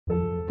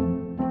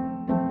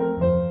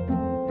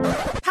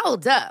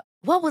Hold up.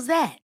 What was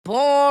that?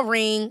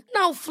 Boring.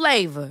 No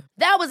flavor.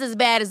 That was as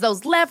bad as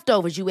those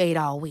leftovers you ate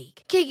all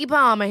week. Keke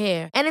Palmer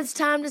here, and it's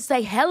time to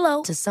say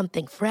hello to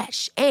something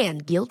fresh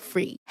and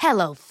guilt-free.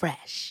 Hello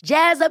Fresh.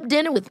 Jazz up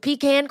dinner with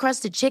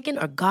pecan-crusted chicken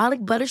or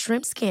garlic butter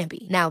shrimp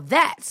scampi. Now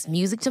that's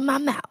music to my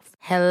mouth.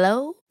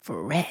 Hello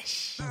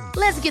Fresh.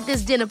 Let's get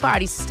this dinner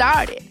party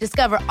started.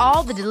 Discover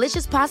all the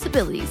delicious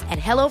possibilities at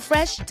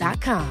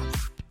hellofresh.com.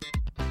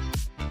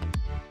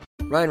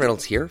 Ryan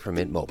Reynolds here from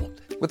Mint Mobile.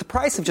 With the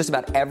price of just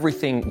about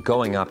everything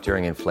going up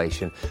during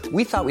inflation,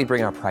 we thought we'd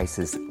bring our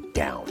prices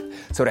down.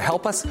 So to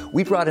help us,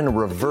 we brought in a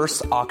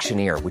reverse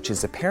auctioneer, which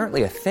is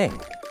apparently a thing.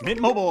 Mint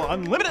Mobile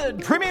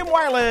Unlimited Premium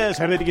Wireless.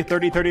 How to get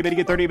 30, 30, bit to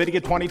get 30, bit to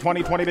get 20,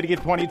 20, 20, bit to get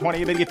 20,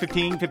 20, bit to get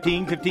 15,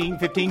 15, 15,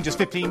 15, just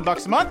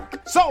 $15 a month?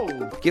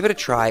 Sold! Give it a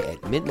try at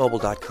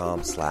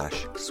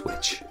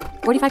mintmobile.com/switch.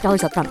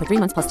 $45 up front for 3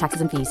 months plus taxes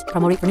and fees.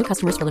 Promo rate for new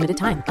customers for limited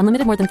time.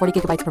 Unlimited more than 40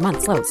 gigabytes per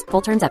month. Slows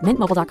full terms at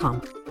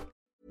mintmobile.com.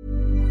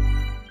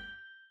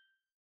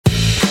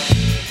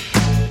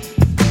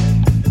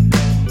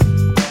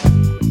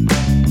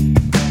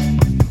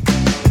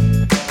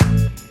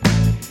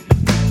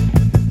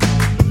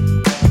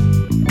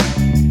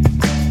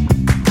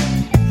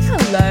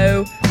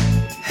 Hello.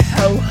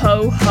 Ho,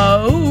 ho,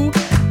 ho.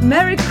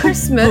 Merry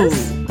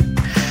Christmas.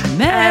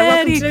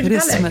 Merry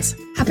Christmas.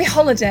 Happy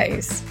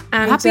holidays.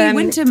 And, Happy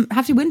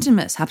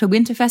Wintermas. Happy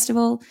Winter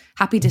Festival.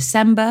 Happy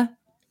December.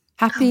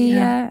 Happy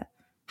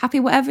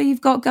whatever you've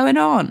got going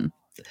on.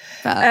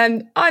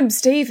 I'm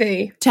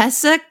Stevie.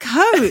 Tessa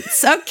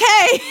Coates.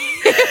 Okay.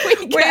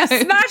 We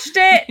smashed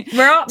it.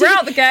 We're out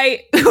the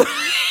gate.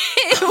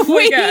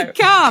 we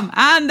come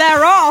and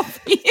they're off.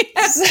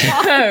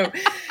 So,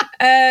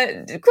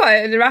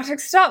 quite an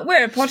erratic start.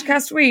 We're a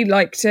podcast. We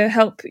like to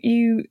help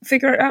you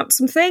figure out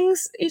some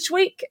things each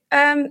week.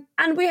 And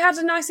we had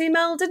a nice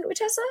email, didn't we,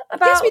 Tessa?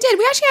 Yes, we did.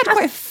 We actually had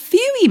quite a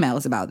few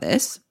emails about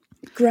this.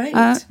 Great.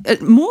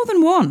 More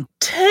than one.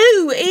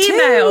 Two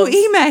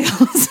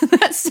emails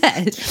that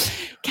said,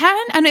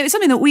 and it was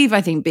something that we've,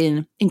 I think,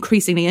 been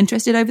increasingly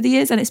interested over the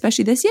years, and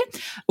especially this year.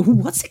 Ooh,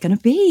 what's it going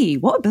to be?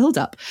 What a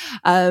build-up.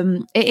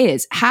 It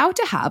is how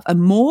to have a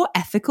more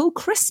ethical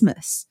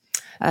Christmas.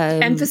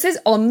 Emphasis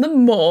on the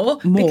more,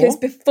 because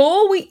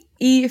before we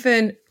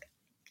even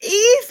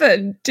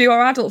do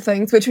our adult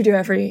things, which we do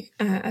every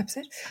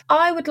episode,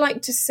 I would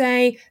like to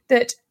say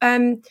that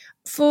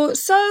for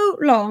so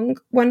long,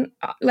 when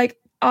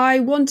I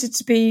wanted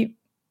to be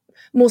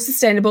more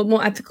sustainable,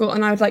 more ethical,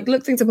 and I would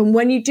look things up. And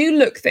when you do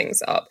look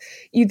things up,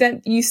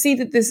 you see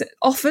that there's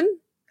often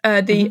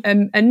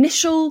the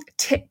initial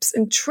tips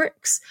and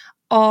tricks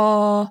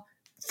are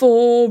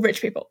for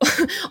rich people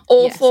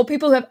or for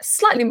people who have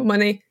slightly more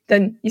money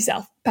than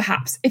yourself,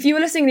 perhaps. If you were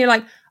listening and you're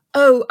like,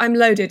 oh, I'm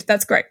loaded,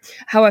 that's great.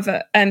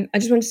 However, I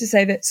just wanted to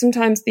say that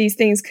sometimes these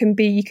things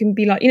you can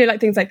be like,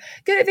 things like,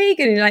 go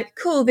vegan, and you're like,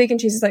 cool, vegan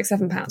cheese is like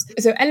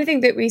 £7. So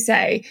anything that we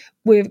say,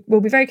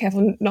 we'll be very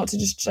careful not to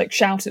just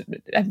shout at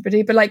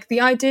everybody, but the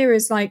idea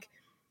is there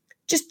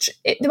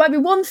might be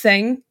one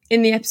thing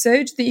in the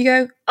episode that you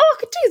go, oh, I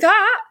could do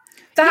that.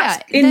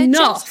 That's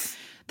enough.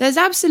 There's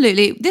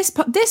absolutely, this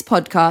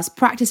podcast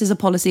practices a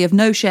policy of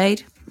no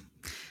shade.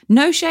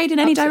 No shade in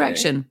any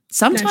direction.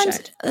 Sometimes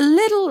a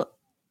little...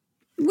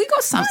 We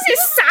got some. It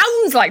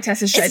sounds like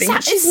Tessa's shading.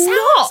 It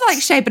sounds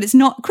like shade, but it's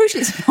not.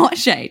 Crucially, it's not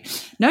shade.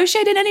 No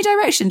shade in any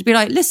direction. To be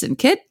like, listen,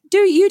 kid, do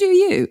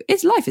you.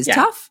 Life is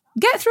tough.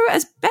 Get through it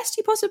as best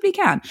you possibly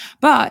can.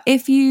 But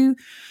if you,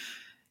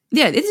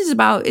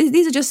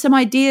 these are just some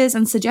ideas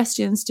and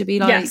suggestions to be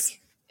like,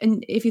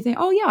 and if you think,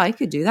 oh yeah, I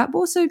could do that, but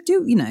also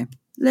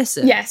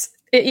listen. Yes.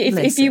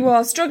 If you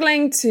are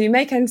struggling to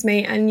make ends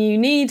meet and you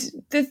need,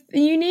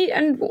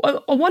 and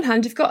on one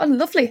hand, you've got a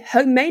lovely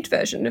homemade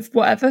version of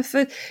whatever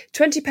for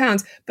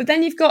 £20, but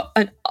then you've got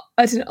at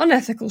an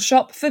unethical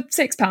shop for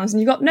 £6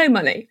 and you've got no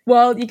money.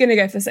 Well, you're going to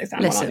go for the £6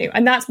 one, aren't you?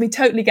 And we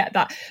totally get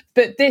that.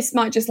 But this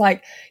might just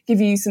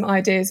give you some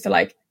ideas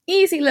for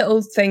easy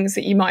little things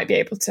that you might be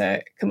able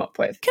to come up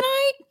with. Can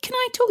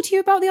I talk to you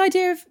about the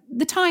idea of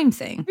the time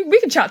thing? We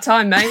can chat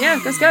time, mate.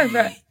 Yeah, let's go for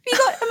it. You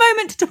got a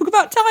moment to talk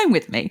about time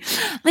with me?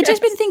 I've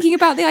just been thinking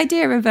about the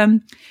idea of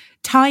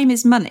time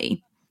is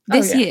money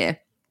this year.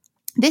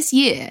 This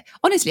year,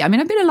 honestly, I've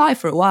been alive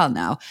for a while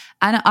now,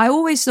 and I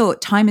always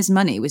thought time is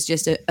money was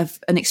just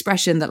an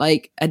expression that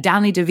a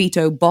Danny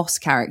DeVito boss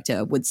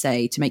character would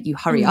say to make you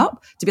hurry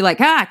up, to be like,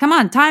 come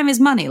on, time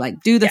is money,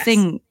 do the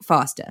thing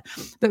faster.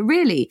 But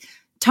really,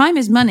 time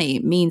is money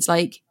means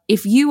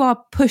if you are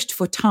pushed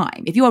for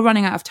time, if you are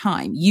running out of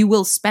time, you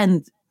will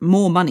spend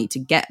more money to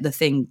get the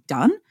thing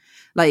done.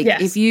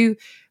 If you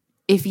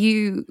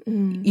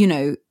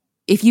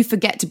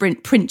forget to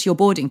print your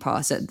boarding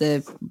pass at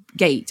the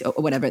gate or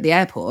whatever at the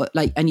airport,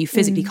 and you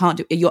physically can't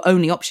do, your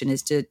only option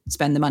is to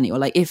spend the money. Or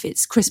if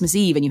it's Christmas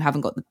Eve and you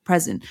haven't got the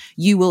present,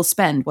 you will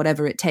spend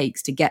whatever it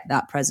takes to get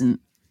that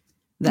present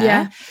there.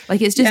 Yeah.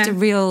 Like it's just a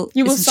real...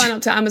 You will sign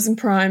up to Amazon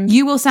Prime.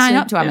 You will sign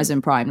up to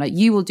Amazon Prime. Like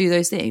you will do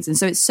those things. And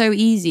so it's so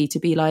easy to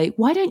be like,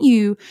 why don't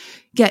you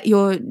get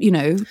your,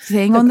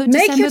 thing on the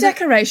Make your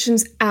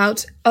decorations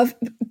out of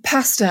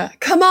pasta.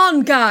 Come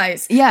on,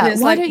 guys. Yeah, and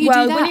it's why don't you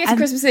do that? When you get to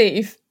Christmas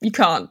Eve, you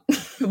can't.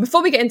 But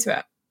before we get into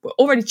it, we're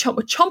already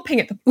chomping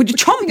at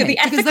the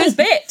ethical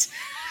bit.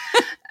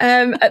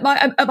 At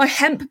my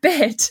hemp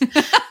bit.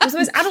 What's the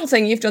most adult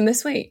thing you've done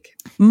this week?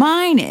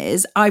 Mine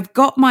is I've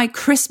got my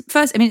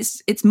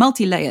it's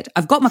multi-layered.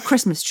 I've got my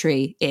Christmas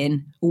tree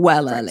in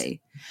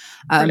early.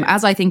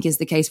 As I think is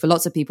the case for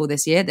lots of people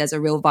this year. There's a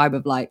real vibe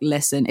of like,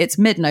 listen, it's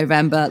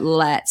mid-November,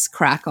 let's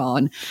crack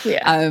on.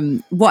 Yeah.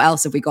 What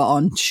else have we got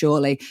on?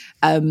 Surely.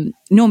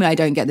 Normally I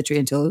don't get the tree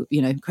until,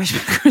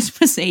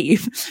 Christmas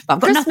Eve, but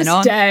I've got nothing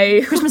on.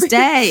 Christmas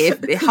Day,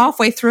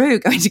 halfway through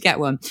going to get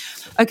one.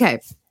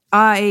 Okay.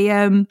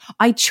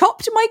 I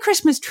chopped my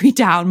Christmas tree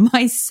down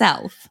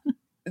myself.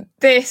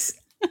 This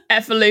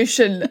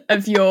evolution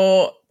of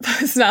your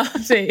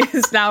personality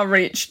has now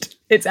reached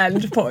its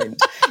end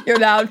point. You're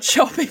now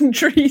chopping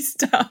trees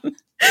down.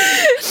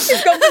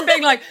 It's gone from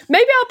being like,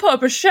 maybe I'll put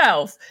up a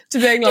shelf, to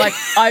being like,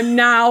 I'm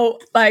now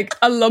like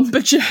a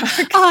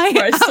lumberjack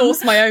where I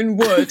source my own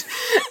wood.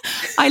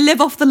 I live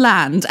off the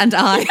land and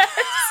I...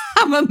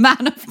 I'm a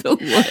man of the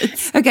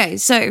woods. Okay,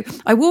 so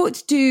I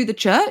walked to the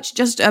church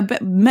just a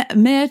bit,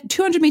 mere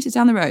 200 meters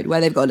down the road where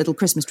they've got a little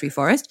Christmas tree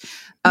forest.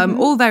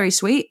 All very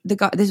sweet.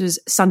 This was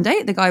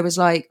Sunday. The guy was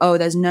like, oh,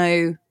 there's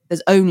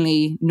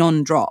only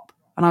non-drop.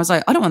 And I was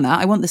like, I don't want that.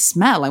 I want the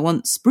smell. I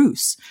want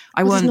spruce.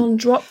 What does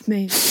non-drop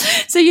mean?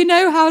 So you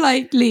know how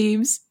like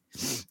leaves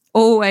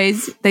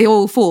they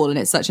all fall and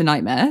it's such a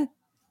nightmare.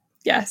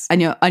 Yes.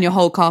 And your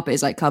whole carpet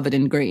is like covered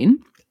in green.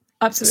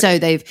 Absolutely. So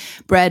they've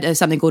bred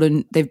something called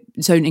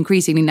so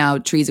increasingly now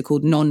trees are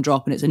called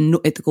non-drop, and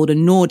it's called a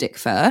Nordic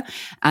fir,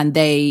 and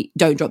they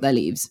don't drop their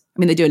leaves. I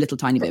mean, they do a little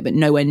tiny bit, but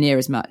nowhere near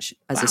as much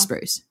as a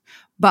spruce.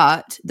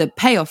 But the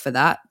payoff for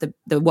that,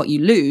 the what you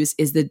lose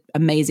is the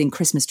amazing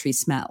Christmas tree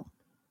smell.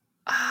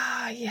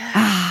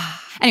 Yeah.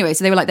 Anyway,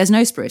 so they were like, there's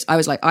no spruce. I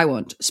was like, I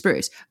want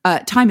spruce.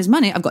 Time is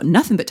money. I've got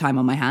nothing but time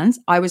on my hands.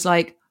 I was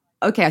like,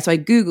 okay. So I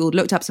Googled,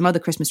 looked up some other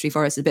Christmas tree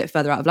forests a bit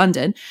further out of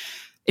London.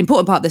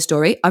 Important part of the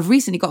story, I've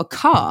recently got a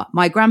car.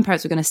 My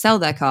grandparents were going to sell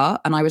their car,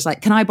 and I was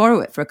like, can I borrow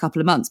it for a couple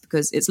of months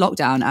because it's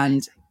lockdown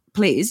and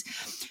please.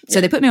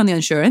 So they put me on the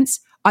insurance.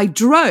 I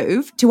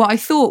drove to what I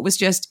thought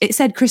was it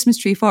said Christmas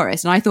tree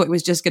forest, and I thought it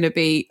was just going to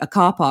be a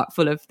car park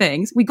full of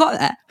things. We got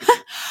there.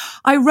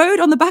 I rode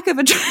on the back of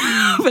a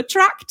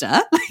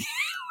tractor.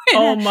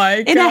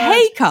 In a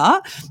hay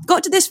car,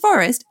 got to this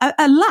forest. A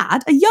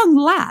young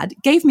lad,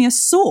 gave me a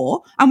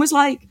saw and was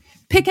like,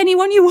 pick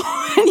anyone you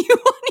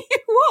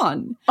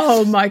want.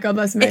 Oh my God,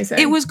 that's amazing.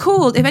 It was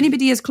called, if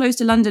anybody is close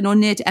to London or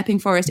near to Epping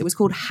Forest, it was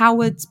called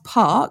Howard's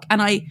Park.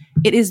 And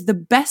it is the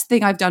best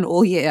thing I've done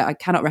all year. I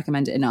cannot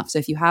recommend it enough. So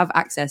if you have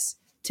access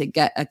to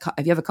get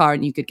if you have a car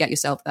and you could get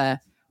yourself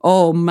there,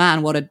 oh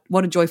man, what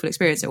a joyful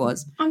experience it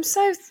was. I'm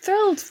so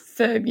thrilled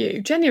for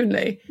you,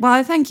 genuinely.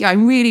 Well, thank you.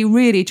 I'm really,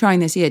 really trying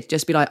this year to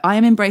just be like, I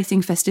am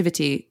embracing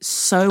festivity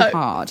so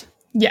hard.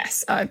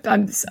 Yes,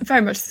 I'm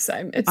very much the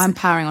same. I'm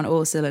powering on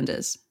all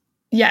cylinders.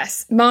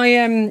 Yes, my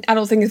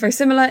adult thing is very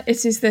similar.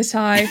 It is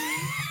that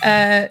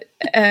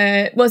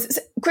it's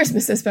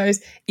Christmas, I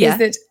suppose, is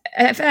that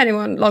for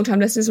anyone, long-time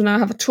listeners will now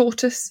have a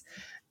tortoise.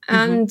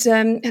 And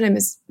her name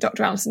is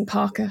Dr. Alison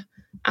Parker.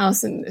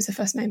 Alison is her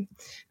first name.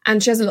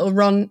 And she has a little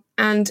run.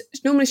 And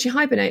normally she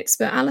hibernates,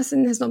 but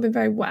Alison has not been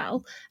very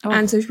well. Oh.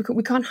 And so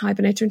we can't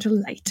hibernate her until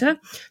later.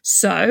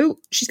 So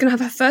she's going to have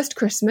her first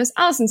Christmas,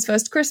 Alison's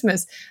first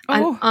Christmas.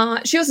 Oh.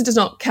 And she also does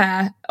not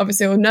care,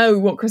 obviously, or know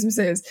what Christmas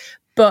is.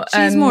 But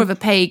she's more of a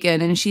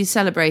pagan, and she's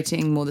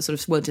celebrating more the sort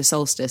of winter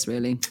solstice,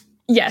 really.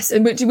 Yes,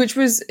 and which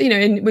was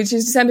which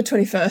is December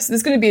 21st.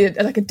 There's going to be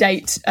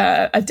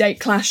a date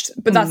clashed,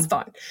 but that's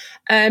fine.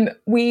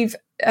 We've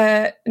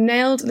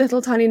nailed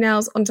little tiny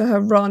nails onto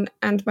her run,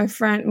 and my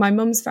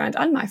mum's friend,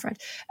 and my friend,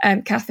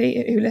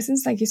 Kathy, who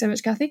listens, thank you so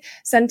much, Kathy,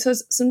 sent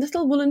us some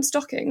little woolen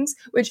stockings,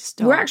 which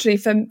were actually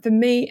for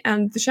me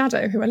and the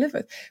Shadow, who I live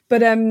with,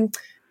 but.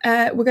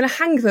 We're going to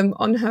hang them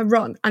on her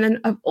run. And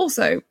then I've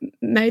also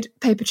made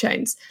paper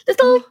chains,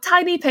 little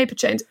tiny paper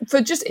chains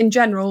for just in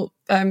general,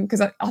 because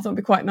I thought it'd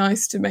be quite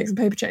nice to make some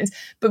paper chains.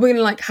 But we're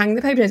going to hang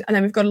the paper chains, and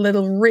then we've got a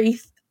little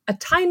wreath, a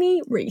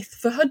tiny wreath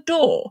for her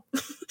door.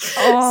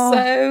 Oh.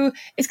 So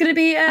it's going to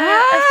be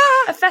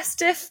a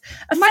festive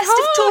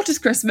tortoise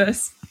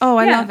Christmas. Oh,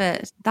 I love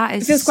it.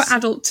 It feels quite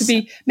adult to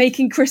be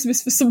making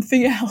Christmas for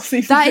something else.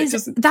 That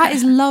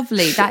is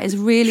lovely. That is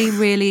really,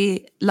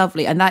 really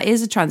lovely. And that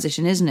is a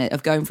transition, isn't it?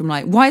 Of going from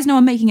like, why is no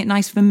one making it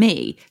nice for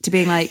me, to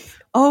being like,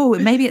 oh,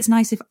 maybe it's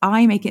nice if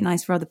I make it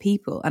nice for other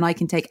people, and I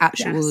can take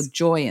actual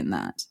joy in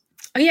that.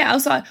 Oh, yeah.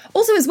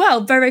 Also as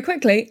well, very, very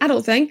quickly,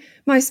 adult thing.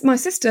 My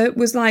sister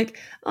was like,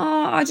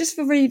 "Oh, I just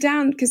feel really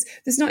down because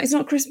it's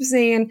not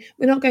Christmassy, and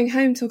we're not going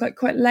home till like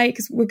quite late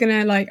because we're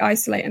gonna like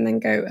isolate and then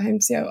go home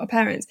to see our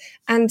parents."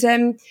 And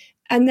then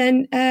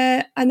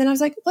I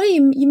was like, "What do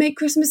you make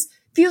Christmas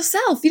for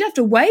yourself? You'd have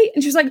to wait."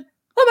 And she was like,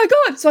 oh my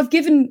God. So I've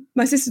given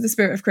my sister the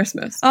spirit of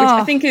Christmas, which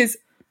I think is,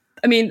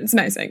 I mean, it's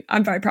amazing.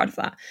 I'm very proud of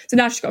that. So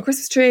now she's got a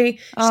Christmas tree.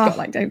 She's got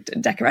like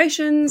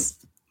decorations.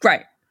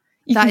 Great.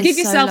 You can give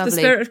yourself the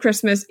spirit of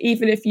Christmas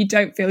even if you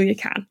don't feel you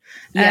can.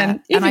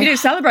 Even if you don't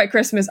celebrate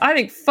Christmas, I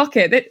think, fuck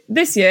it.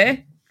 This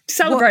year,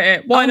 celebrate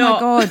it. Why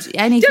not? Oh my God,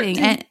 anything.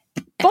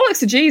 Bollocks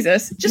to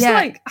Jesus. Just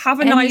like have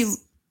a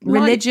nice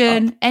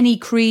religion, any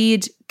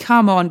creed.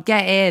 Come on,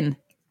 get in.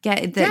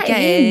 Get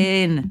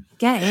in.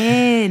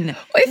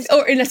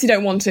 Or unless you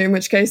don't want to, in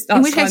which case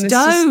that's fine.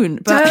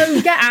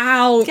 Don't get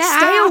out.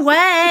 Stay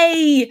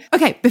away.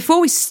 Okay,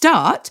 before we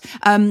start,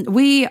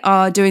 we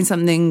are doing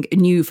something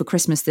new for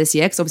Christmas this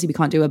year, because obviously we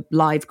can't do a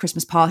live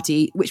Christmas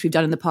party, which we've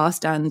done in the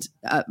past and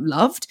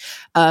loved.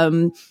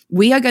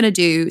 We are going to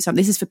do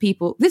something. This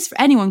is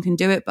for anyone can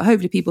do it, but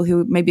hopefully people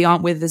who maybe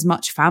aren't with as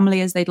much family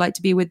as they'd like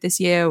to be with this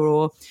year,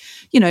 or,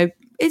 you know,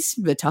 it's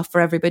a bit tough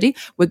for everybody.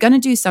 We're going to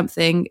do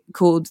something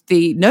called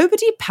the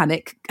Nobody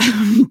Panic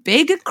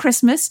Big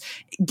Christmas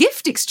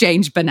Gift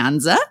Exchange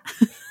Bonanza.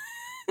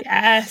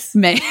 Yes.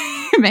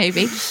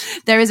 Maybe.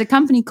 There is a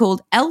company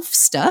called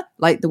Elfster,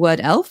 like the word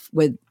elf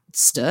with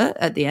stir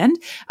at the end,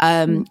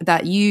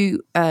 that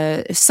you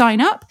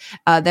sign up.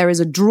 There is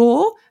a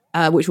draw,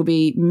 which will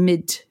be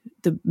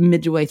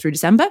midway through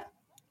December.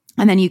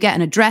 And then you get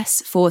an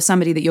address for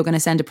somebody that you're going to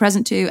send a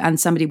present to, and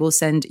somebody will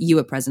send you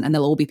a present. And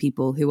they'll all be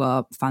people who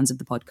are fans of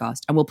the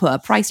podcast. And we'll put a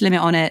price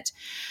limit on it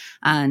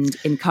and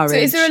encourage. So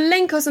is there a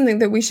link or something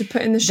that we should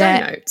put in the show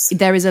notes?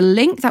 There is a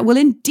link that will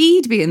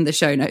indeed be in the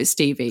show notes,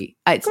 Stevie.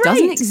 It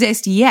doesn't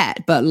exist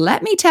yet, but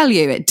let me tell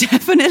you, it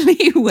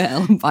definitely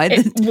will.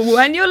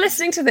 When you're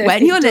listening to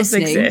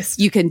this,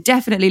 you can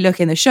definitely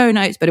look in the show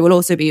notes, but it will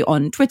also be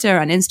on Twitter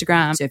and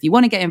Instagram. So if you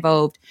want to get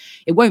involved,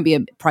 it won't be a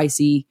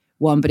pricey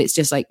one, but it's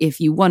just like, if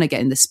you want to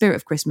get in the spirit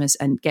of Christmas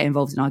and get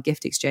involved in our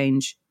gift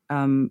exchange,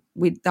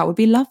 that would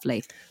be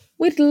lovely.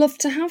 We'd love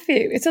to have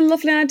you. It's a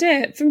lovely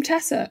idea from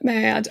Tessa, may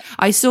I add.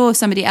 I saw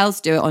somebody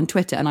else do it on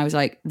Twitter and I was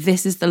like,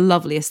 this is the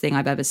loveliest thing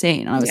I've ever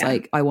seen. And I was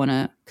like,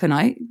 can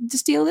I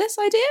steal this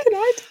idea?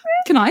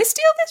 Can I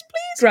steal this,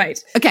 please?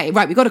 Great. Okay,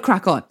 right, we've got to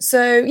crack on.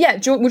 So yeah,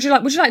 would you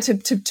like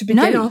to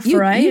begin off,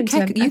 Ray?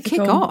 You kick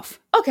off.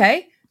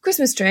 Okay,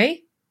 Christmas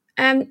tree.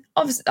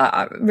 Obviously,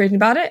 reading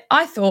about it,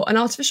 I thought an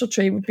artificial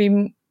tree would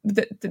be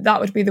that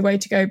would be the way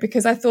to go,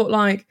 because I thought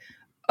like,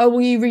 oh,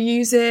 will you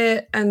reuse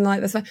it and like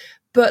that's fine.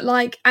 But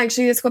like,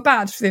 actually, it's quite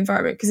bad for the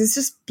environment because it's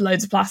just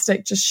loads of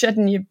plastic, just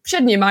shedding your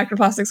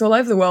microplastics all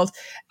over the world.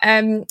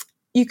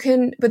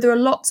 But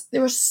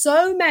there are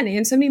so many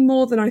and so many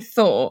more than I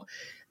thought.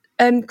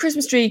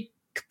 Christmas tree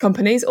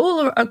companies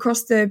all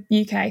across the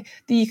UK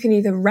that you can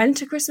either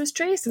rent a Christmas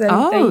tree, so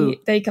then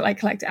they can like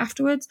collect it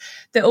afterwards.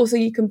 That also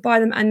you can buy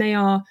them and they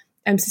are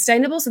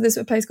sustainable. So there's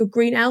a place called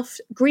Green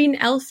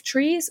Elf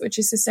Trees, which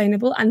is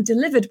sustainable and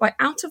delivered by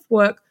out of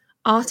work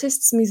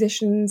artists,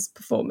 musicians,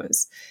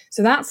 performers.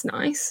 So that's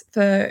nice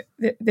for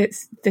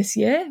this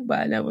year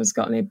where no one's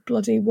got any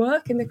bloody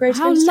work in the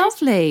creative industries. How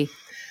lovely.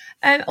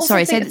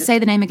 Sorry, say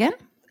the name again.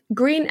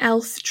 Green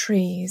Elf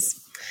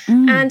Trees.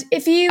 And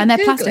if you and they're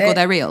Google plastic or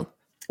they're real?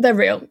 They're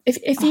real.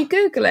 If you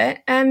Google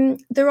it,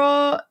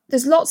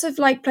 there's lots of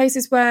like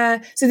places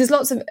where, so there's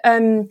lots of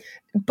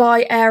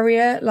by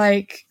area,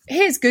 like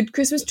here's good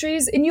Christmas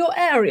trees in your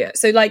area.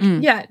 So like,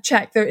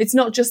 check there. It's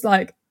not just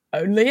like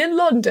only in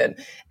London.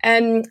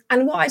 And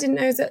what I didn't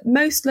know is that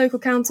most local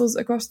councils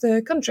across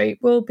the country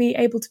will be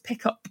able to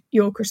pick up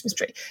your Christmas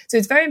tree. So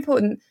it's very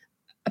important,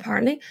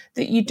 apparently,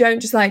 that you don't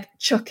just like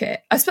chuck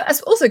it. Also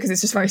because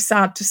it's just very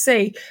sad to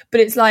see,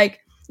 but it's like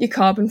your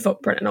carbon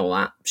footprint and all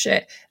that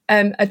shit.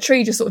 A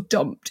tree just sort of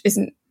dumped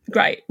isn't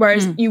great.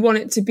 Whereas you want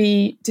it to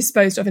be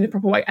disposed of in a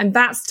proper way. And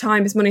that's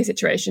time is money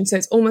situation. So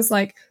it's almost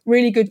like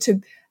really good to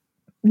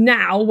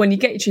now when you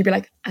get your tree, be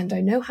like, and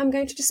I know how I'm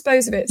going to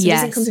dispose of it. So it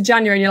doesn't come to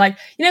January and you're like,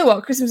 you know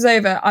what, Christmas is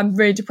over. I'm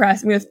really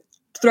depressed. I'm going to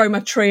throw my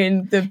tree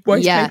in the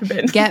waste paper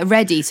bin. Get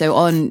ready. So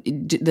on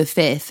the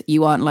 5th,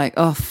 you aren't like,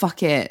 oh,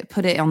 fuck it,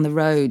 put it on the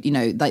road. You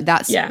know, like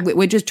that's,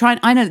 we're just trying.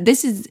 I know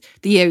this is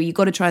the year you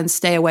got to try and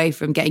stay away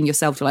from getting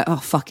yourself to like, oh,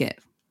 fuck it.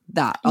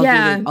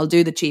 I'll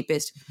do the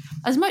cheapest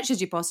as much as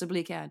you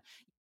possibly can.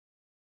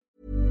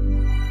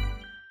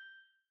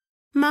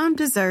 Mom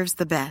deserves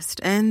the best,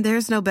 and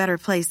there's no better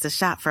place to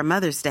shop for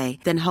Mother's Day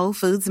than Whole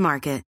Foods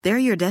Market. They're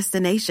your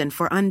destination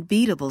for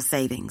unbeatable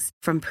savings,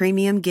 from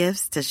premium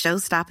gifts to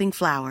show-stopping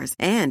flowers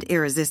and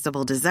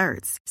irresistible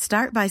desserts.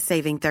 Start by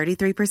saving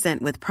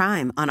 33% with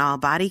Prime on all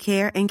body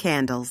care and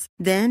candles.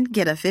 Then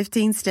get a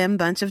 15-stem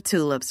bunch of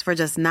tulips for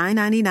just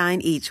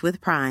 $9.99 each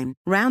with Prime.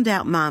 Round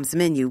out Mom's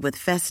menu with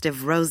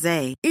festive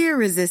rosé,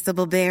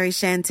 irresistible berry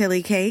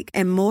chantilly cake,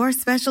 and more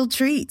special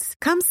treats.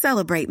 Come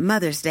celebrate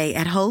Mother's Day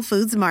at Whole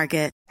Foods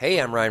Market. Hey,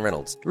 I'm Ryan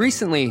Reynolds.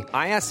 Recently,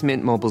 I asked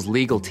Mint Mobile's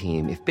legal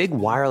team if big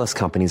wireless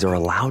companies are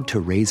allowed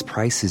to raise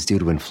prices due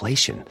to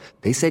inflation.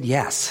 They said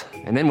yes.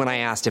 And then when I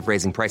asked if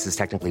raising prices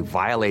technically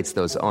violates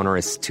those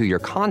onerous 2-year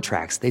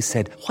contracts, they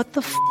said, what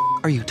the f***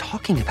 are you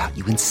talking about,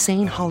 you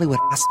insane Hollywood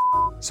ass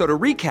f- So to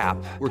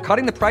recap, we're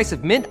cutting the price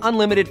of Mint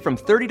Unlimited from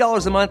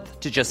 $30 a month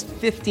to just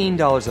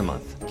 $15 a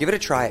month. Give it a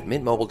try at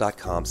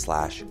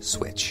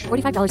mintmobile.com/switch.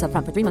 $45 up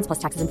front for 3 months plus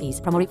taxes and fees.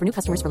 Promo rate for new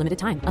customers for limited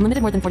time.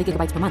 Unlimited more than 40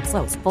 gigabytes per month.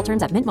 Slows full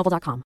terms at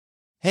mintmobile.com.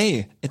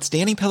 Hey, it's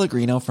Danny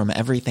Pellegrino from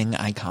Everything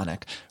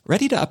Iconic.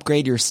 Ready to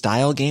upgrade your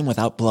style game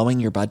without blowing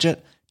your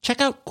budget?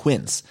 Check out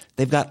Quince.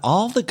 They've got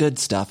all the good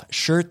stuff,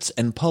 shirts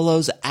and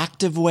polos,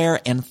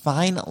 activewear, and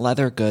fine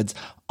leather goods,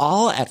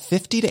 all at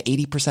 50 to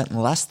 80%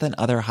 less than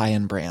other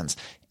high-end brands.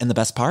 And the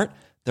best part?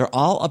 They're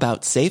all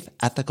about safe,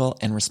 ethical,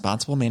 and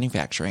responsible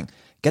manufacturing.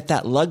 Get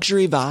that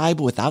luxury vibe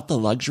without the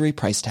luxury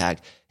price tag.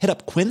 Hit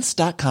up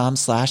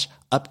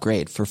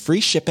quince.com/upgrade for free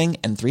shipping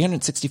and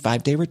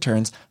 365-day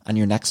returns on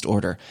your next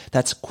order.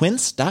 That's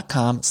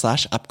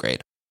quince.com/upgrade.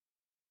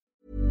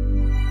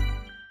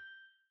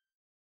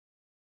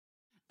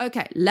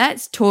 Okay,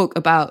 let's talk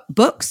about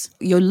books.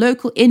 Your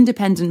local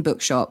independent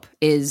bookshop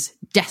is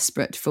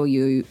desperate for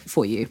you,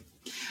 for your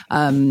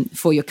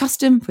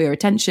custom, for your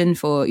attention,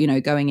 for,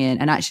 going in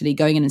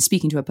and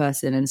speaking to a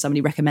person and somebody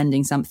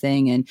recommending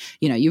something. And,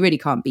 you really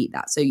can't beat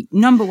that. So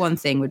number one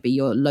thing would be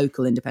your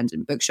local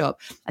independent bookshop.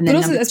 And then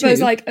but also, I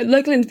suppose, like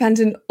local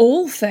independent,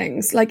 all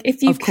things, like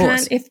if you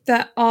can, if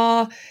there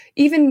are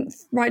even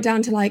right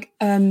down to like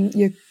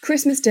your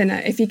Christmas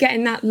dinner, if you're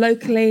getting that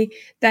locally,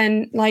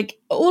 then like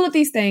all of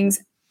these things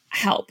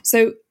help.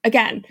 So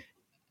again,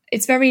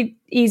 it's very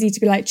easy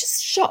to be like,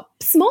 just shop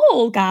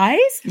small,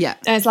 guys. Yeah.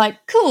 And it's like,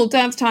 cool,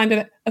 don't have time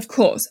to, of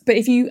course. But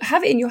if you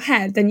have it in your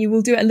head, then you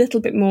will do it a little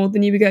bit more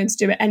than you were going to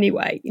do it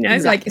anyway.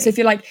 Exactly. Like, so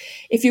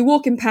if you're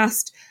walking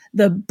past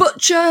the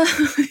butcher,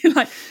 you're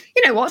like,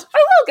 you know what? I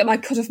will get my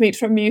cut of meat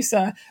from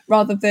Musa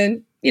rather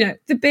than,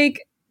 the big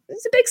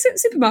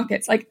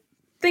supermarkets, like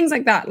things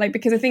like that. Like,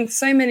 because I think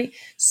so many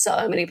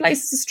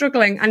places are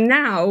struggling. And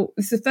now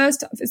it's the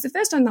first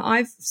time that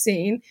I've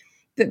seen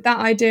that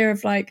idea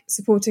of like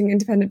supporting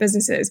independent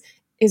businesses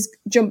is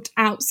jumped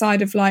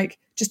outside of like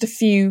just a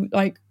few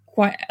like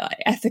quite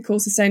ethical,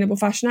 sustainable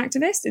fashion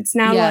activists. It's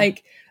now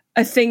like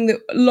a thing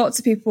that lots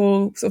of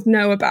people sort of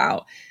know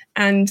about,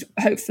 and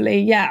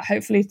hopefully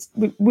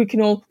we can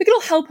all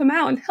help them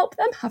out and help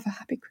them have a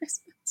happy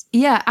Christmas.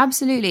 Yeah,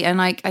 absolutely. And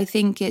like I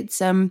think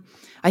it's I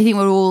think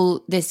we're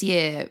all this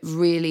year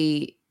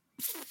really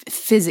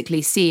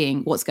physically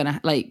seeing what's going to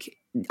like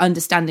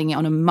understanding it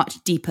on a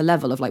much deeper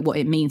level of like what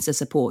it means to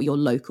support your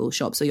local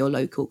shops or your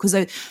local, because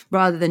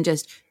rather than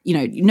just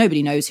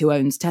nobody knows who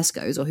owns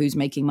Tesco's or who's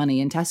making money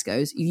in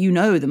Tesco's.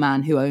 The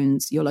man who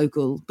owns your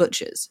local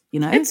butchers.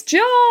 It's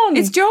John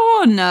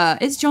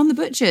the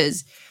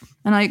butchers.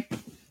 And I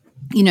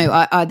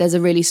there's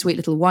a really sweet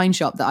little wine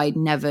shop that I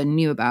never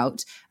knew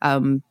about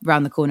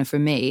around the corner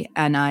from me,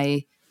 and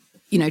I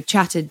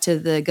chatted to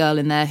the girl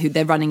in there who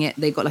they're running it.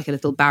 They've got like a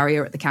little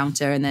barrier at the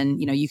counter, and then,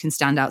 you can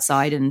stand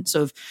outside and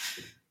sort of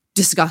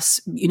discuss,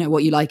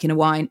 what you like in a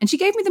wine. And she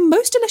gave me the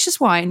most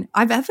delicious wine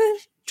I've ever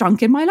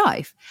drunk in my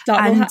life.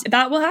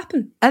 That will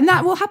happen. And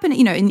that will happen,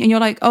 and you're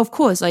like, oh, of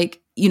course,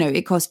 like,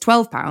 it costs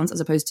 £12 as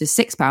opposed to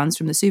 £6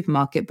 from the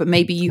supermarket, but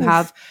maybe you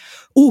have,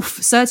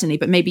 certainly,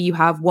 but maybe you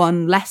have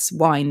one less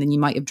wine than you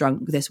might have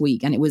drunk this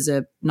week, and it was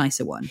a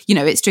nicer one.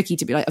 It's tricky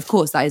to be like, of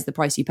course, that is the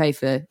price you pay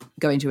for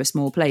going to a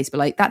small place, but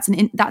like that's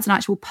an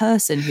actual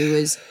person who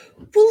is.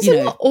 Well,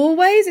 so not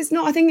always. It's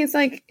not. I think it's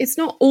like it's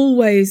not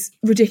always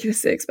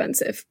ridiculously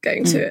expensive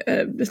going to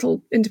a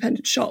little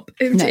independent shop.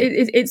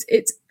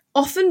 It's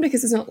often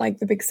because there's not like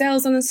the big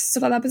sales on and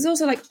stuff like that, but it's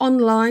also like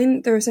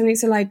online. There are so many.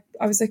 So like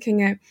I was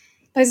looking at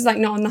places like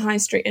Not on the High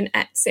Street and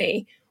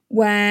Etsy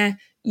where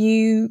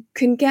you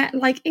can get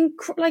like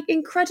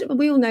incredible,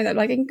 we all know that,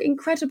 like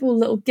incredible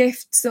little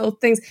gifts, little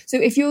things. So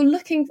if you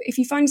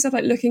find yourself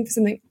like looking for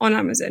something on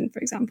Amazon, for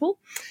example,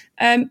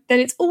 then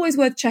it's always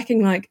worth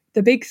checking like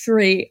the big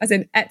three, as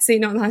in Etsy,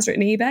 Not on the High Street,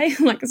 and eBay.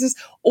 Like it's just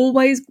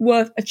always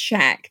worth a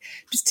check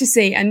just to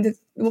see. And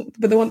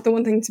but the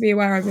one thing to be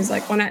aware of is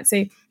like on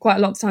Etsy, quite a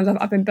lot of times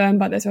I've been burned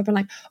by this. I've been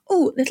like,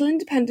 oh, little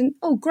independent,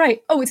 oh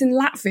great, oh it's in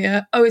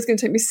Latvia, oh it's going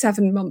to take me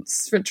 7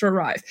 months for it to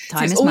arrive.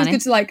 Time so is money.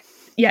 Good to like.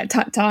 Yeah,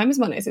 time is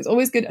money. So it's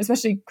always good,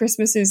 especially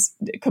Christmas is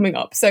coming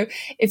up. So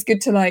it's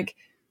good to like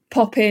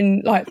pop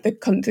in like the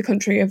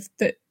country of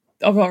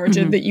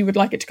origin that you would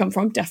like it to come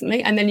from,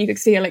 definitely. And then you could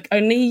see like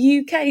only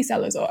UK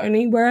sellers or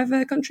only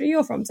wherever country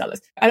you're from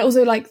sellers. And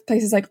also like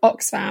places like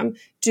Oxfam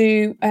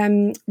do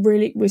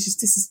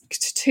this is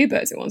two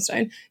birds in one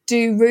stone,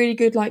 do really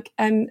good like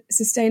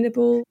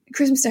sustainable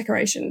Christmas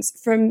decorations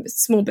from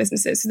small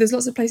businesses. So there's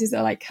lots of places that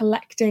are like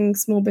collecting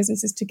small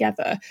businesses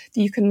together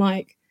that you can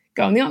like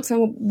go on the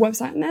Oxfam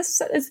website, and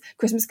there's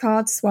Christmas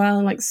cards as well,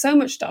 and like so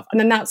much stuff. And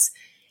then that's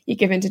you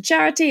give into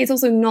charity. It's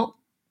also not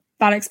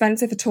that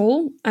expensive at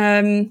all.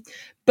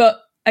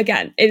 But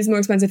again, it is more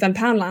expensive than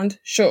Poundland,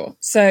 sure.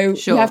 So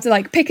you have to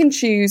like pick and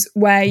choose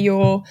where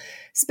you're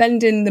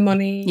spending the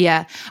money.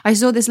 Yeah. I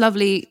saw this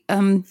lovely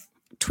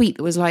tweet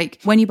that was like,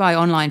 when you buy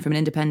online from an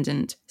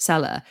independent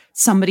seller,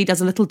 somebody does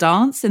a little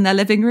dance in their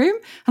living room.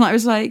 And I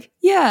was like,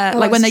 yeah,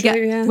 like when they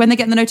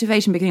get the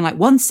notification beginning like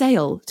one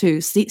sale to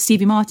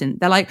Stevie Martin,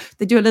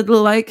 they do a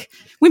little like,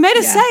 we made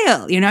a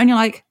sale, you know, and you're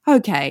like,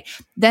 okay.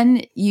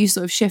 Then you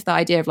sort of shift the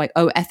idea of like,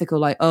 oh, ethical,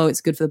 like, oh, it's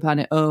good for the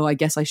planet. Oh, I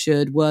guess I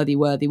should, worthy,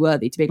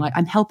 to being like,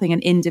 I'm helping an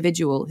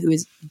individual who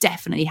has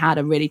definitely had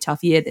a really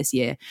tough year this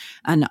year,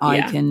 and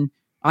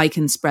I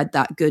can spread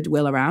that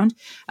goodwill around.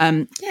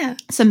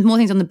 Some more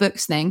things on the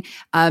books thing.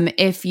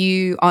 If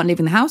you aren't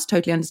leaving the house,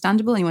 totally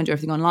understandable, and you want to do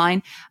everything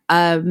online,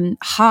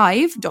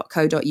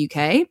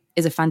 hive.co.uk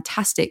is a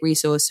fantastic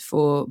resource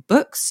for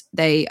books.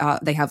 They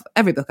have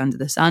every book under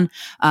the sun,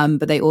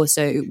 but they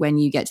also, when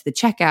you get to the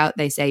checkout,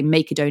 they say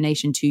make a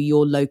donation to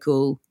your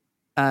local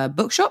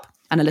bookshop,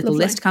 and a little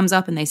list comes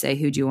up, and they say,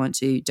 who do you want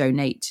to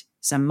donate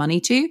some money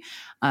to?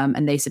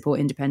 And they support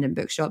independent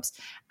bookshops.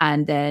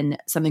 And then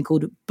something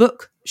called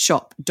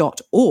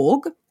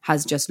bookshop.org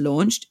has just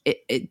launched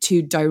it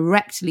to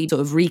directly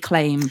sort of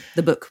reclaim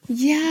the book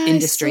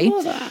industry. I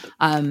saw that.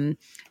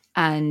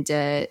 And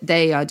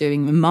they are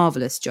doing a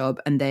marvelous job,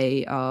 and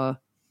they are,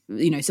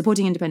 you know,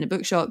 supporting independent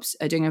bookshops,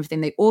 doing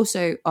everything. They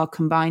also are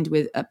combined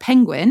with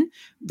Penguin,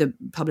 the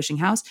publishing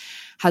house,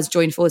 has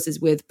joined forces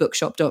with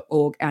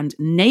bookshop.org and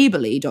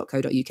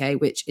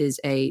neighbourly.co.uk, which is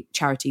a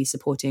charity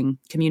supporting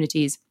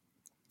communities.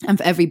 And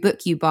for every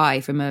book you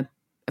buy from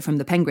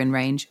the Penguin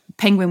range,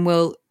 Penguin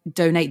will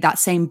donate that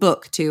same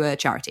book to a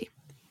charity.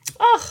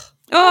 Oh,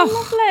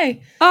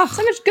 lovely.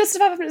 So much good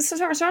stuff happening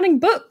surrounding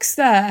books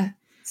there.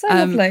 So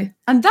lovely.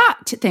 And that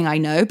thing I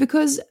know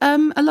because a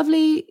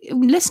lovely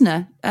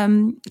listener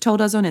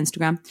told us on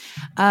Instagram.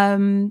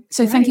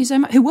 So thank you so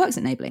much, who works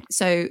at Neighbourly.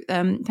 So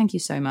thank you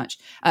so much.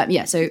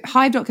 So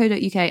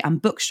hive.co.uk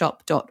and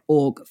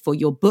bookshop.org for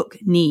your book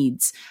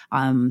needs.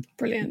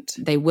 Brilliant.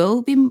 They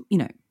will be, you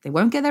know, they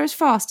won't get there as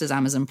fast as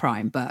Amazon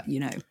Prime, but, you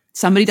know,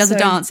 somebody does a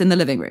dance in the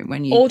living room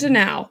when you... Order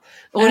now.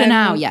 Order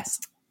now, yes.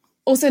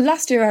 Also,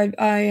 last year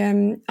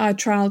I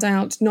trialled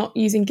out not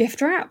using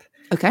gift wrap.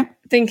 Okay.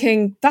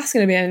 Thinking that's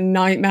going to be a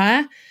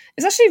nightmare.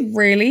 It's actually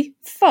really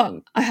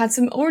fun. I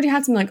already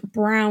had some like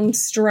brown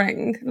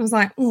string, and I was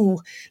like,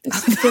 oh,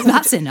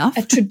 that's enough.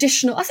 A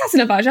traditional. That's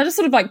enough. Actually, I just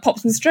sort of like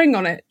popped some string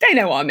on it. They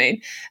know what I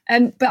mean.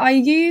 But I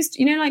used,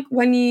 you know, like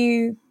when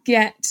you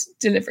get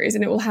deliveries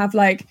and it will have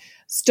like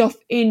stuff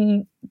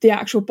in the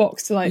actual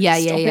box to like stop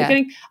it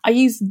getting. I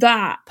use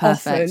that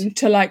often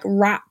to like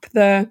wrap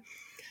the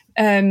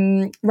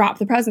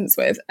presents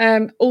with.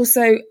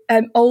 Also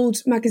old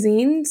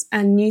magazines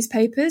and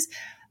newspapers.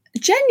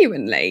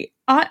 Genuinely,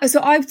 I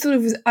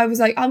was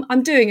like,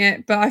 I'm doing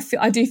it, but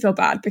I do feel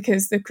bad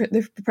because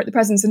the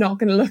presents are not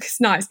going to look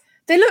as nice.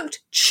 They looked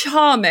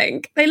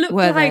charming. They looked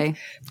were like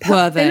they?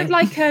 Were they? They looked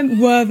like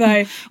were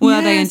they?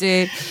 Were they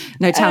indeed?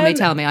 No,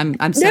 tell me.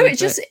 I'm so.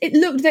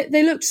 No,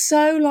 they looked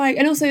so like,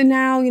 and also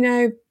now, you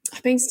know,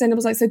 being sustainable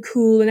is like so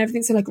cool and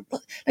everything, so like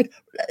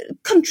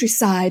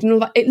countryside and all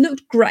that. It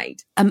looked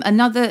great.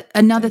 Another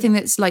thing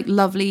that's like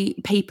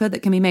lovely paper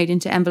that can be made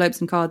into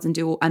envelopes and cards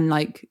and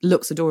like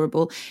looks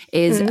adorable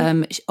is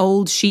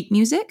old sheet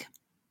music.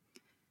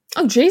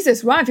 Oh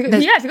Jesus! Right,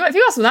 if you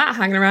got some of that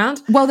hanging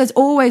around. Well, there's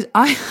always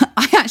I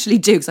actually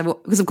do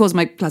because of course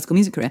my classical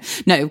music career.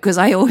 No, because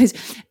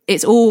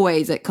it's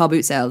always at car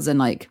boot sales, and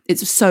like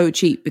it's so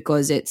cheap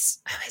because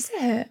it's. Oh, is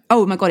it?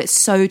 Oh my God, it's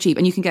so cheap,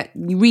 and you can get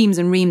reams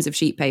and reams of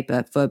sheet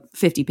paper for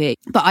 50p.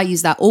 But I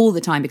use that all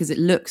the time because it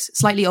looks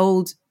slightly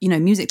old, you know,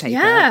 music paper.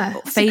 Yeah,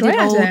 faded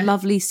old,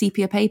 lovely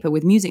sepia paper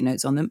with music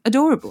notes on them.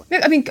 Adorable.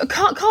 I mean,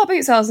 car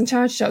boot sales and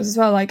charity shops as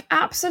well, like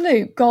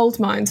absolute gold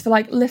mines for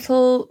like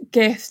little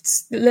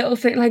gifts, little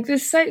thing. Like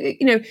there's so,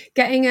 you know,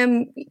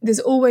 getting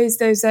there's always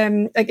those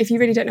like if you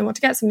really don't know what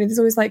to get somebody, there's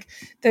always like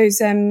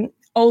those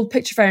old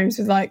picture frames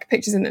with like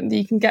pictures in them that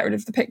you can get rid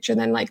of the picture and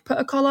then like put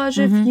a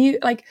collage of you,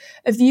 like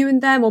of you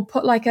in them, or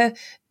put like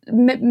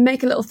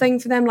make a little thing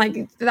for them,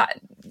 like that.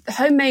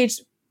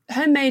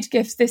 Homemade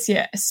gifts this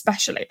year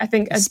especially I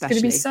think are going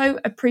to be so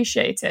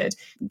appreciated.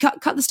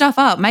 Cut the stuff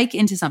up, make it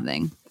into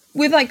something.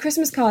 With like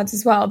Christmas cards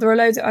as well, there are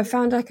loads. I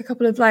found like a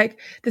couple of like,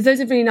 there's those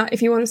of really nice,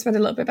 if you want to spend a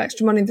little bit of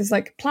extra money, there's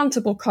like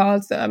plantable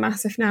cards that are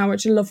massive now,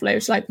 which are lovely,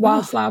 which are like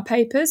wildflower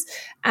papers,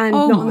 and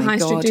not on the high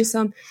street do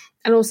some.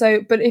 And also,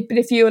 but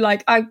if you were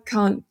like, I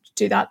can't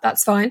do that,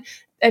 that's fine.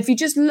 If you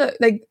just look,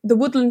 like the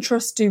Woodland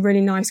Trust do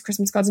really nice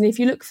Christmas cards, and if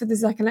you look for,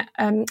 there's like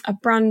a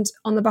brand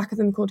on the back of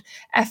them called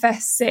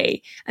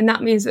FSC, and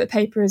that means that the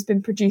paper has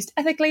been produced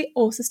ethically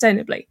or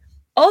sustainably.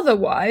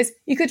 Otherwise,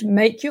 you could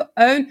make your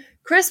own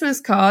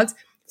Christmas cards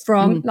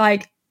from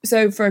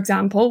so for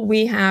example,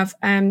 we have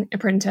a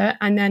printer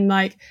and then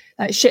like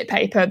shit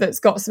paper that's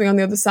got something on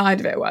the other side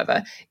of it or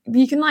whatever.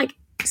 You can like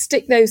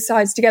stick those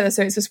sides together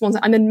so it's just one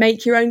side, and then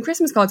make your own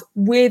Christmas cards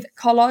with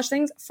collage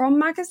things from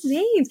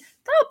magazines.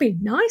 That would be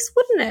nice,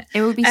 wouldn't it?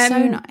 It would be so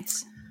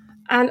nice.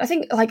 And I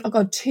think, like,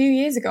 2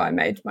 years ago, I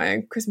made my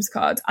own Christmas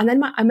cards, and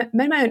then I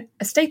made my own,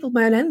 I stapled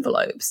my own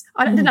envelopes.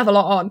 I didn't have a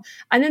lot on,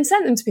 and then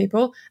sent them to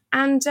people.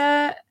 And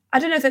I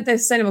don't know if they're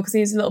sustainable because he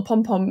used a little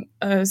pom-pom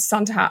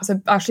Santa hat,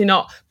 so actually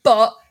not.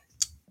 But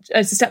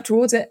it's a step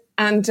towards it.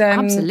 And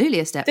absolutely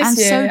a step. And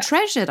year, so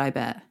treasured, I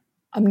bet.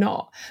 I'm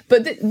not.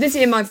 But this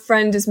year, my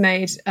friend has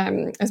made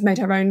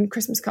her own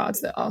Christmas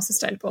cards that are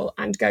sustainable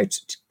and go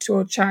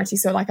toward charity.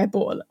 So, like, I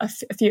bought a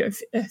few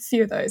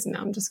of those, and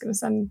now I'm just going to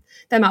send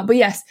them out. But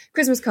yes,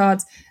 Christmas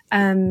cards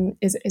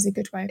is a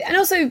good way. And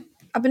also,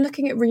 I've been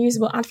looking at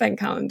reusable advent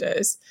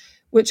calendars,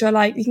 which are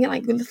like, you can get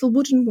like little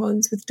wooden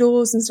ones with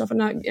doors and stuff.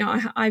 And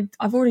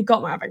I've already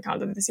got my advent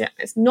calendar this year.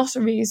 It's not a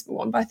reusable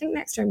one, but I think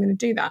next year I'm going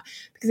to do that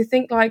because I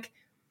think like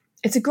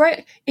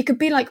it could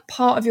be like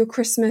part of your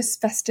Christmas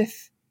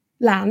festive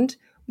land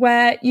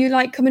where you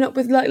like coming up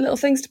with like little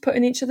things to put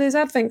in each of those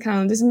advent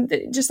calendars, and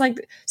just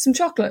like some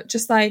chocolate,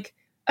 just like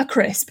a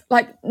crisp,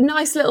 like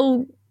nice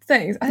little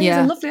things. I think it's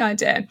a lovely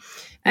idea.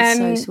 It's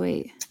so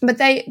sweet. But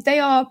they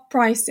are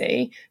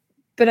pricey.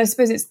 But I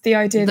suppose it's the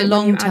idea that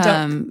long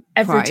term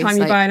every time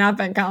you buy an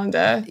advent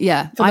calendar.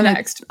 Yeah,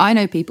 I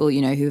know people,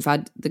 who've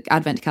had the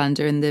advent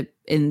calendar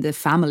in the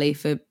family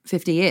for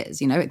 50 years.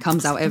 It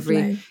comes out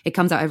every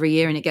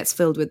year, and it gets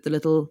filled with the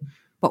little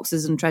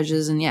boxes and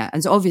treasures,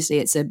 and so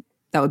obviously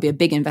that would be a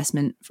big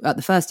investment at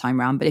the first time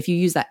round. But if you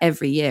use that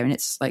every year and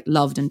it's like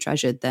loved and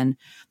treasured, then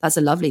that's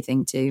a lovely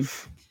thing to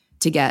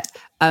get.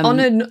 On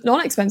a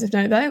non-expensive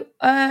note, though,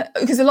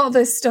 because a lot of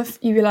this stuff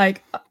you'd be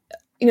like,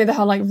 the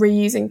whole like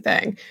reusing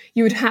thing,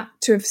 you would have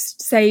to have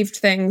saved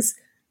things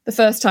the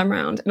first time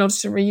round in order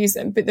to reuse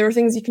them. But there are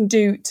things you can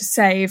do to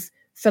save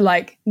for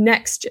like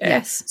next year.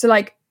 Yes. So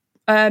like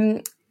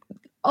bear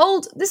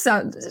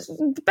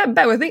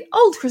with me,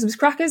 old Christmas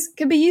crackers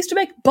can be used to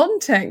make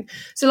bunting.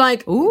 So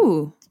like,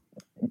 ooh,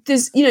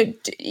 there's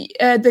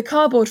the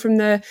cardboard from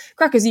the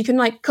crackers you can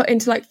like cut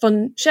into like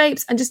fun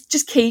shapes and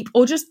just keep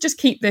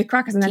the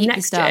crackers, and then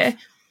next year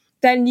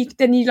then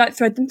you like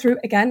thread them through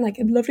again like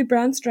a lovely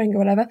brown string or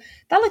whatever.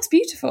 That looks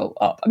beautiful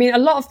up. I mean, a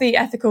lot of the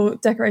ethical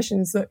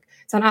decorations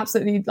sound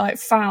absolutely like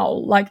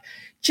foul. Like,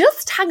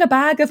 just hang a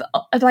bag of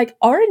like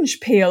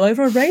orange peel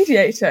over a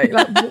radiator.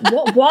 Like,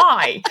 what?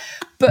 Why?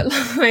 But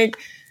like,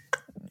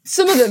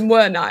 some of them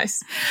were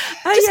nice.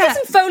 Just get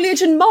some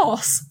foliage and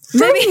moss.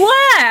 From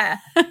where?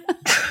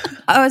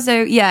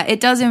 So yeah,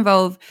 it does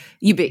involve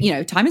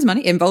time is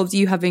money. It involves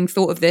you having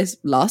thought of this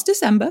last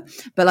December.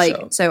 But like,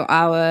 so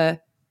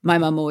my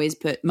mum always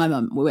put,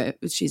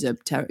 she's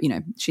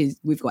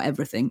we've got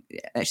everything.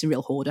 She's a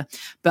real hoarder.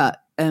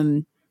 But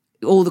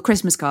all the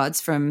Christmas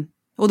cards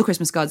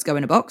go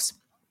in a box.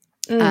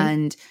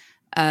 And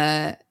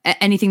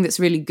anything that's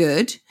really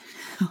good,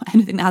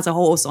 anything that has a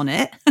horse on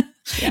it,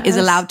 is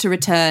allowed to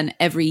return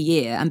every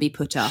year and be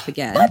put up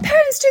again. My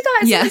parents do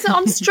that. It's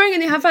on string,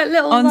 and they have like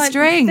little on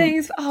string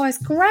things. Oh, it's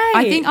great.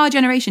 I think our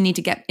generation need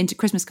to get into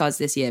Christmas cards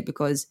this year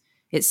because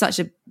it's such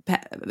a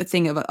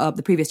thing of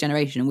the previous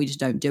generation, and we just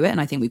don't do it.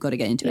 And I think we've got to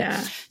get into it.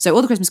 So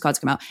all the Christmas cards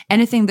come out.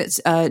 Anything that's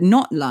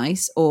not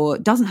nice or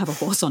doesn't have a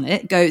horse on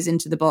it goes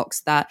into the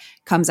box that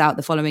comes out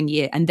the following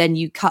year, and then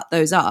you cut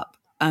those up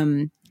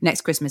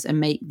next Christmas and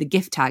make the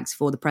gift tags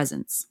for the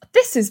presents.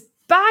 This is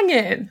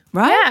banging,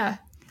 right? Yeah.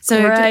 So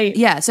great.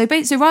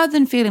 So rather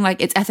than feeling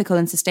like it's ethical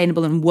and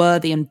sustainable and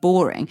worthy and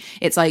boring,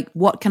 it's like,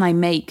 what can I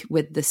make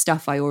with the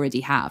stuff I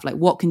already have? Like,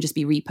 what can just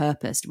be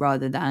repurposed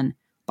rather than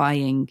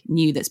buying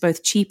new that's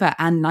both cheaper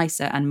and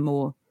nicer and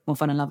more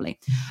fun and lovely.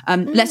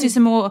 Let's do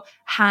some more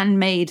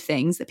handmade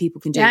things that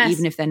people can do,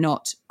 even if they're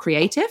not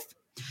creative.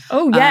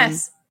 Oh,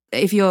 yes.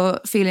 If you're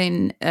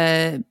feeling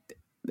you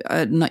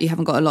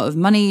haven't got a lot of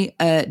money,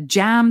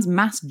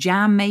 mass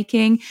jam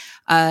making,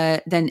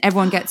 then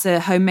everyone gets a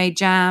homemade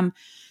jam.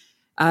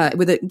 Get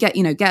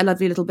a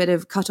lovely little bit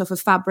of cut off of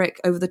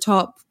fabric over the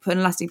top, put an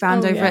elastic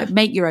band over it,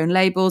 make your own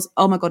labels.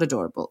 Oh my God,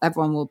 adorable.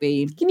 Everyone will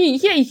be... You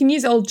can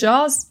use old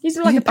jars. Use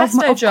it like a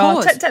pesto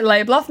jar. Take the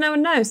label off, no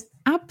one knows.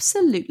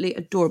 Absolutely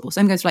adorable. So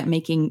I'm going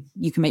to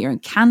you can make your own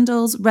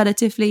candles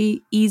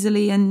relatively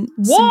easily and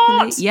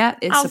simply. Yeah.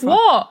 It's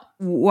what?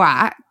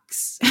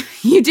 Wax.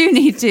 You do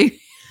need to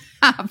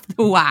have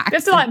the wax. You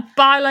have to like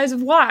buy loads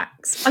of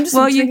wax. I'm just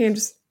thinking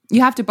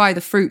you have to buy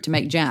the fruit to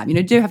make jam.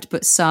 You do have to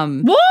put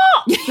some... What?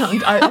 You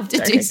have to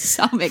do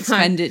some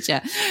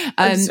expenditure.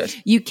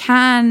 You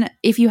can,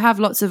 if you have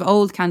lots of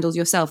old candles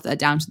yourself that are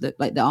down to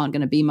that aren't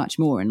going to be much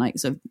more and like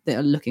sort of that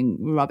are looking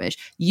rubbish,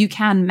 you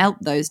can melt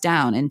those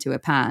down into a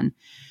pan.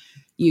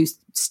 You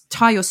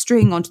tie your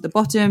string onto the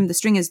bottom. The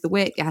string is the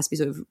wick. It has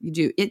to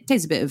be it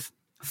takes a bit of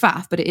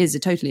faff, but it is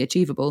totally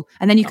achievable.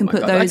 And then you can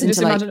put those into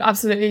like... imagine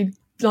absolutely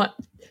like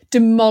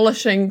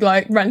demolishing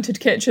like rented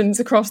kitchens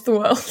across the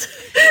world.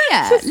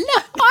 Yeah,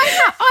 look,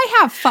 I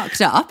have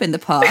fucked up in the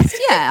past.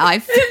 Yeah,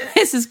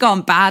 this has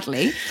gone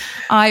badly.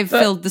 I've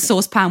filled the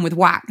saucepan with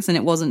wax and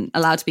it wasn't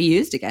allowed to be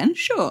used again.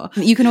 Sure.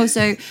 You can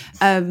also you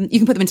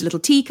can put them into little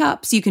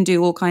teacups. You can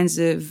do all kinds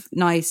of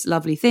nice,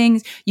 lovely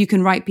things. You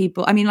can write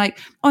people. I mean, like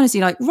honestly,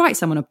 like write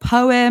someone a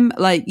poem.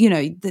 Like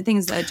the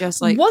things that are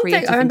just like one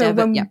thing I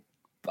remember when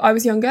I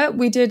was younger,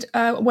 we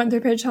went through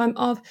a period of time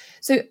of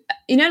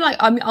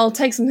I'll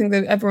take something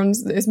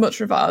that is much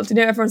reviled.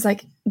 Everyone's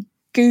like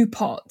goo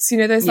pots.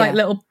 Those like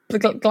little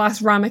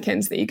glass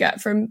ramekins that you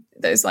get from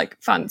those like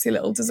fancy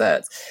little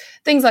desserts,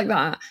 things like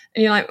that.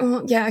 And you're like,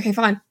 oh yeah, okay,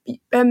 fine.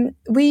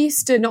 We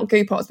used to, not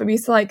goo pots, but we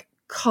used to like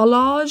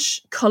collage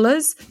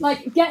colours,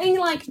 like getting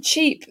like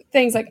cheap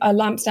things like a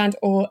lampstand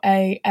or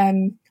a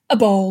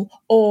bowl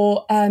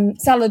or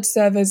salad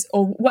servers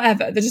or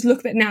whatever that just look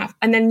a bit naff,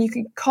 and then you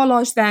can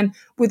collage them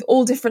with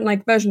all different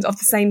like versions of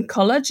the same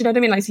colour. Do you know what I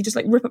mean? Like, so you just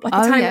like rip up like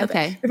a tiny little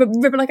bit,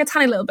 rip up like a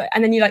tiny little bit,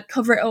 and then you like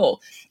cover it all,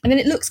 and then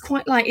it looks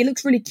quite like, it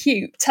looks really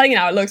cute. Telling you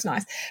now, it looks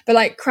nice, but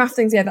like craft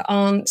things that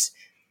aren't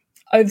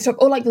over the top,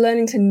 or like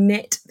learning to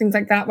knit, things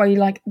like that, where you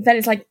like, then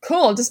it's like,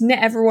 cool, I'll just knit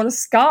everyone a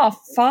scarf,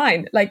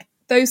 fine, like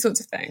those sorts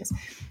of things.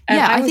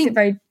 I always get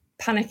very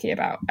panicky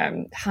about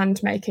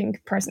hand making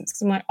presents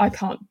because I'm like, I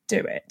can't do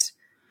it,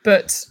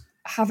 but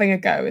having a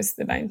go is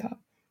the main part.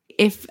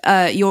 If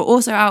you're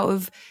also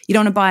you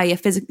don't want to buy a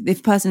physical, if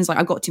a person is like,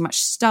 I've got too much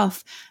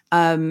stuff,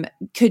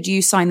 could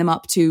you sign them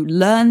up to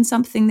learn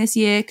something this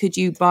year? Could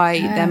you buy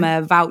them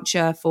a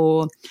voucher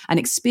for an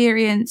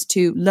experience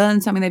to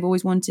learn something they've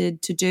always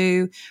wanted to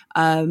do?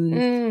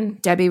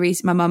 Debbie,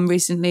 my mum,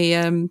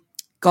 recently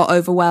got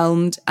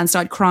overwhelmed and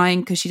started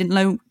crying because she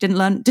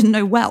didn't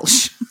know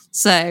Welsh.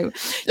 So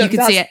you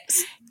could see it.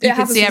 You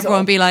could see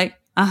everyone be like,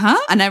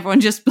 and everyone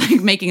just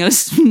like making a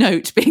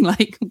note being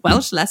like,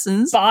 Welsh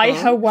lessons. Buy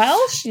her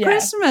Welsh. Yeah.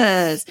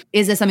 Christmas.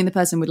 Is there something the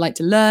person would like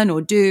to learn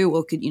or do,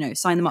 or could,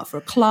 sign them up for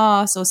a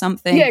class or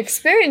something? Yeah,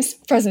 experience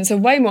presents are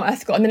way more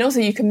ethical. And then also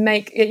you can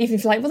make, even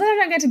if you're like, well, then I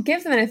don't get to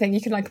give them anything,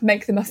 you can like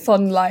make them a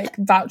fun like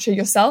voucher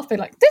yourself. Be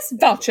like, this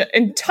voucher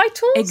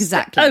entitles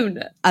the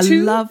owner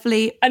to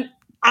lovely an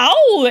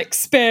owl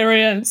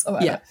experience.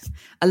 Yeah.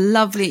 A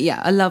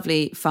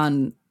lovely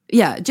fun.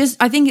 Yeah,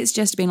 I think it's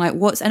just being like,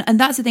 and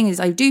that's the thing is,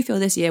 I do feel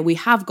this year we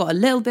have got a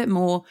little bit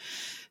more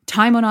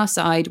time on our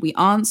side. We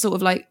aren't sort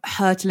of like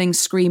hurtling,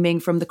 screaming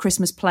from the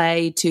Christmas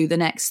play to the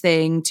next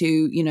thing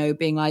to,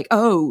 being like,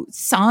 oh,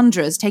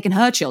 Sandra's taken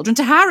her children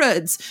to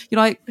Harrods.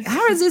 You're like,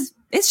 Harrods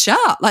it's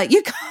shut. Like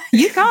you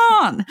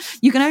can't.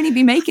 You can only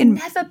be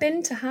making. I've never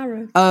been to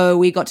Harrods. Oh,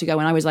 we got to go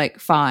when I was like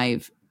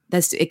 5.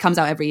 It comes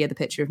out every year, the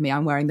picture of me.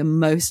 I'm wearing the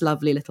most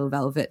lovely little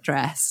velvet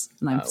dress,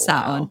 and I'm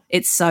sat on.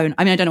 It's so.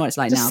 I mean, I don't know what it's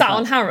like just now. Sat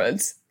on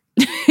Harrods.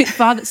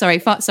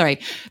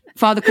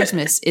 Father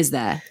Christmas is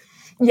there.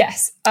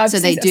 Yes, so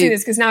they do see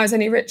this because now it's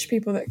only rich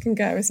people that can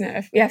go, isn't it?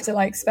 If you have to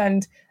like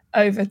spend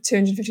over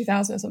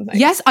 250,000 or something.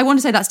 Yes, I want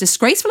to say that's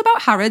disgraceful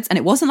about Harrods, and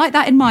it wasn't like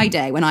that in my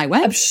day when I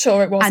went. I'm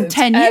sure it wasn't. And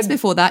 10 years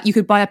before that, you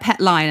could buy a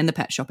pet lion in the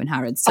pet shop in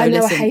Harrods. So I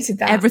know, listen, I hated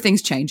that.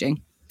 Everything's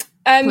changing.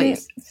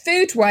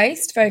 Food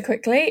waste, very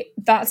quickly,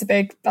 that's a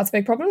big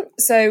problem.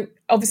 So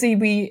obviously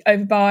we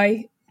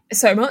overbuy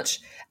so much,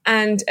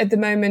 and at the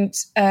moment,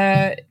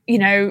 I'm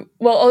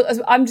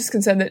just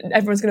concerned that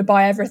everyone's going to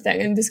buy everything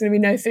and there's going to be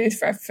no food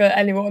for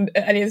anyone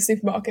at any of the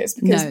supermarkets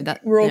because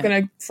we're all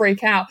going to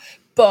freak out.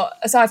 But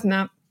aside from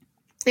that,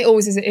 it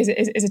always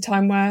is a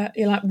time where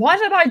you're like, why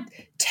did I buy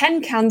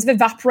 10 cans of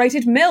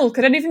evaporated milk?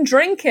 I don't even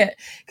drink it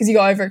because you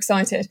got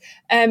overexcited.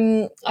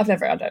 I've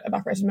never had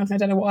evaporated milk, and I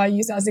don't know why I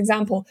use that as an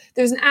example.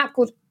 There's an app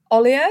called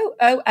Olio,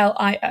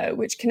 Olio,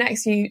 which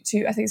connects you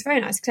to, I think it's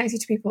very nice, connects you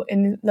to people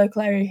in the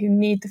local area who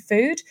need the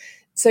food.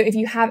 So if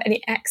you have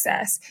any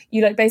excess,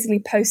 you like basically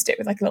post it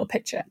with like a little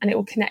picture, and it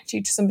will connect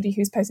you to somebody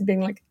who's posted being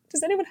like,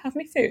 does anyone have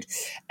any food?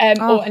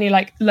 Or any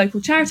like local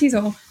charities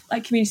or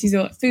like communities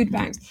or like food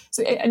banks.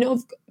 So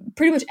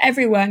pretty much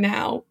everywhere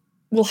now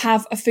will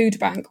have a food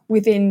bank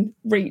within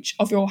reach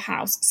of your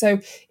house.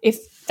 So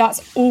if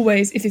that's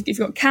always, if you've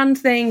got canned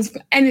things, if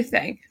you've got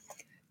anything,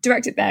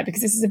 direct it there, because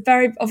this is a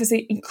very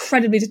obviously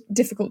incredibly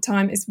difficult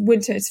time. It's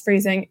winter, it's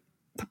freezing,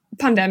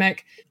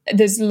 pandemic.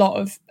 There's a lot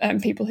of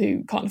people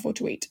who can't afford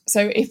to eat.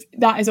 So if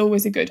that is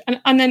always a good.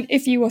 And then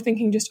if you are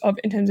thinking just of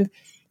in terms of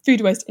food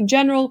waste in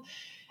general,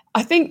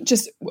 I think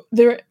just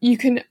we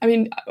could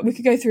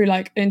go through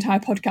like an entire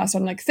podcast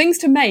on like things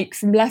to make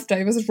from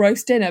leftovers of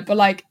roast dinner, but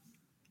like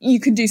you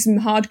could do some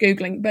hard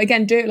Googling, but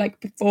again, do it like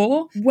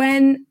before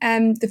when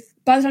by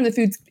the time the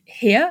food's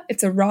here,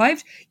 it's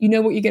arrived, you know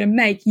what you're going to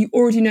make. You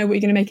already know what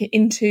you're going to make it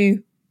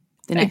into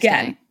the next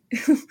day.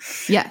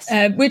 Yes.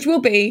 Which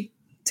will be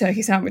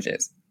turkey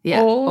sandwiches.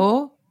 Yeah.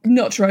 Or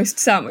not roast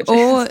sandwiches.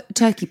 Or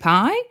turkey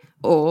pie.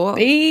 Or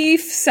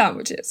beef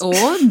sandwiches. Or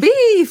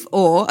beef.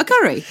 Or a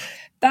curry.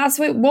 That's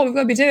what we've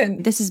got to be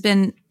doing. This has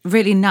been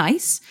really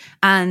nice,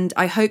 and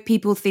I hope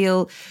people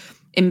feel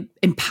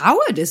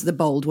empowered is the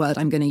bold word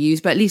I'm going to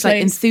use, but at least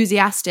like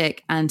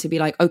enthusiastic, and to be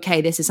like,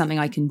 okay, this is something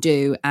I can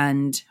do,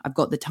 and I've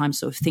got the time to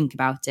sort of think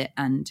about it,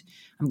 and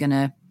I'm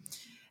gonna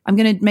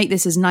make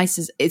this as nice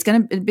as it's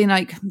going to be,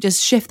 like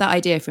just shift that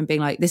idea from being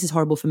like, this is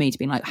horrible for me, to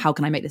being like, how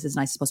can I make this as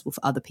nice as possible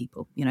for other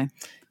people,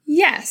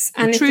 Yes,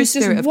 and if there's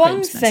just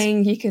one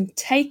thing you can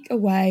take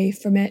away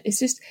from it, it's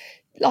just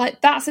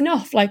like, that's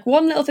enough. Like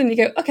one little thing you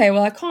go, okay,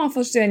 well, I can't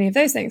afford to do any of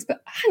those things,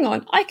 but hang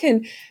on, I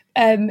can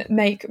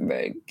make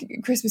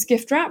Christmas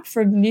gift wrap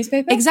from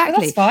newspaper. Exactly.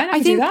 Well, that's fine. I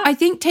can do that. I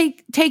think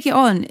take it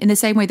on in the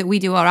same way that we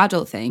do our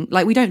adult thing.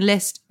 Like, we don't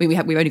list. We've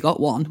only got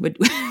one, but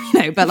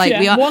like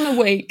we are one a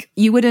week.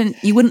 You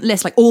wouldn't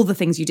list like all the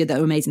things you did that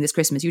were amazing this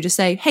Christmas. You would just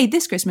say, hey,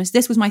 this Christmas,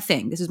 this was my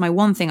thing. This is my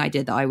one thing I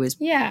did that I was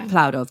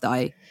proud of. That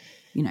I,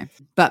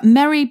 But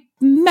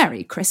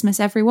Merry Christmas,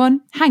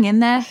 everyone. Hang in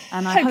there,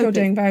 and I hope you're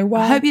doing very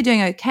well. I hope you're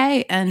doing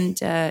okay, and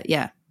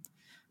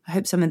I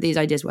hope some of these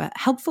ideas were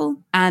helpful.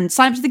 And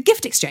sign up to the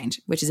gift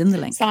exchange, which is in the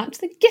link. Sign up to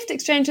the gift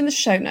exchange in the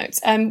show notes.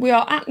 We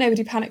are at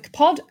Nobody Panic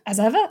Pod, as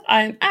ever.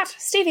 I'm at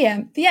Stevie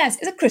M. The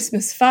S is a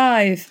Christmas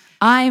 5.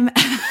 I'm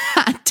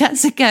at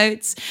Tessa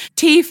Coates.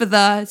 T for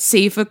the,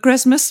 C for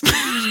Christmas.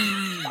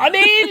 I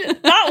mean,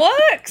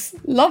 that works.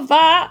 Love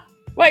that.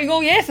 Waiting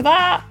all year for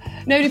that.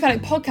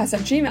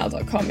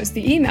 NobodyPanicPodcast@gmail.com is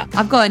the email.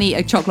 I've got to eat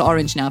a chocolate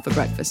orange now for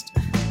breakfast.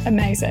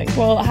 Amazing.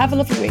 Well, have a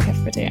lovely week,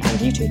 everybody.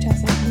 And you too,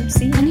 Tessa. And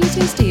see you. And you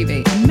too,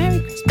 Stevie. And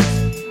Merry Christmas.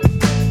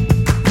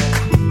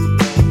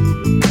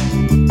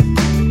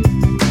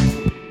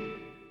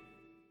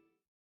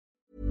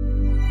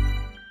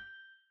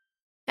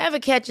 Ever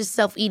catch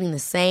yourself eating the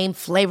same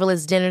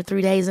flavorless dinner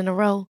 3 days in a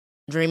row?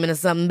 Dreaming of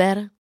something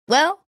better?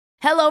 Well,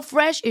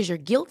 HelloFresh is your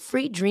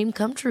guilt-free dream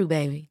come true,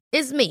 baby.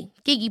 It's me,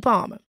 Keke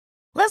Palmer.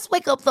 Let's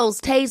wake up those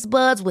taste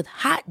buds with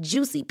hot,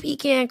 juicy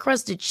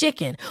pecan-crusted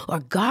chicken or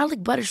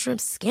garlic butter shrimp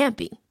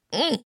scampi.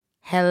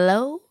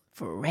 Hello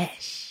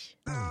Fresh.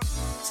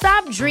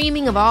 Stop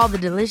dreaming of all the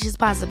delicious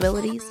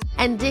possibilities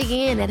and dig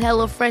in at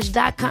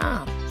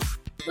HelloFresh.com.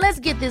 Let's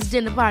get this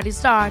dinner party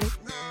started.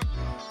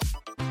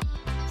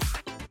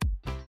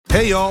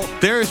 Hey, y'all,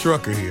 Darius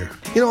Rucker here.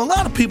 A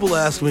lot of people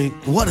ask me,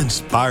 what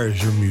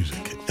inspires your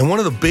music? And one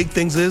of the big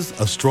things is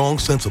a strong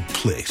sense of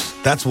place.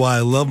 That's why I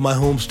love my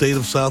home state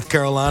of South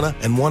Carolina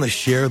and want to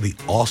share the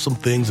awesome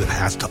things it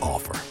has to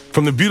offer.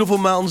 From the beautiful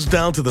mountains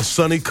down to the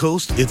sunny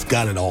coast, it's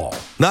got it all.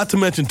 Not to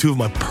mention two of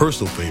my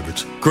personal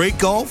favorites, great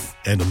golf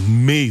and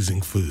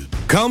amazing food.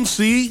 Come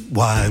see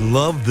why I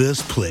love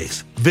this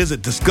place.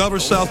 Visit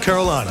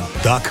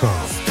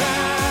discoversouthcarolina.com.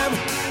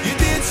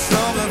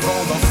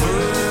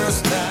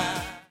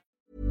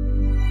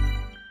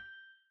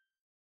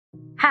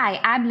 Hi,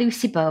 I'm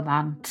Lucy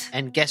Beaumont.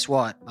 And guess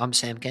what? I'm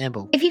Sam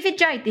Campbell. If you've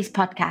enjoyed this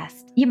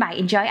podcast, you might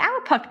enjoy our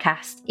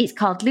podcast. It's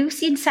called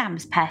Lucy and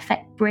Sam's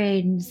Perfect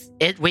Brains.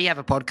 We have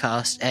a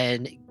podcast,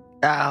 and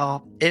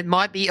it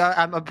might be,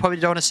 I probably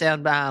don't want to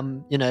sound,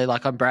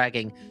 like I'm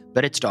bragging,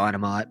 but it's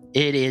dynamite.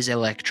 It is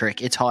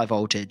electric. It's high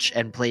voltage.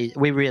 And please,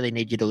 we really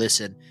need you to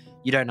listen.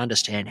 You don't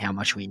understand how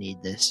much we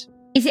need this.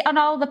 Is it on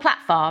all the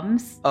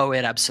platforms? Oh,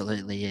 it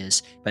absolutely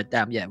is. But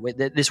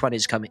this one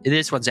is coming.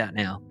 This one's out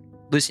now.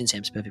 Lucy and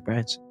Sam's Perfect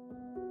Brains.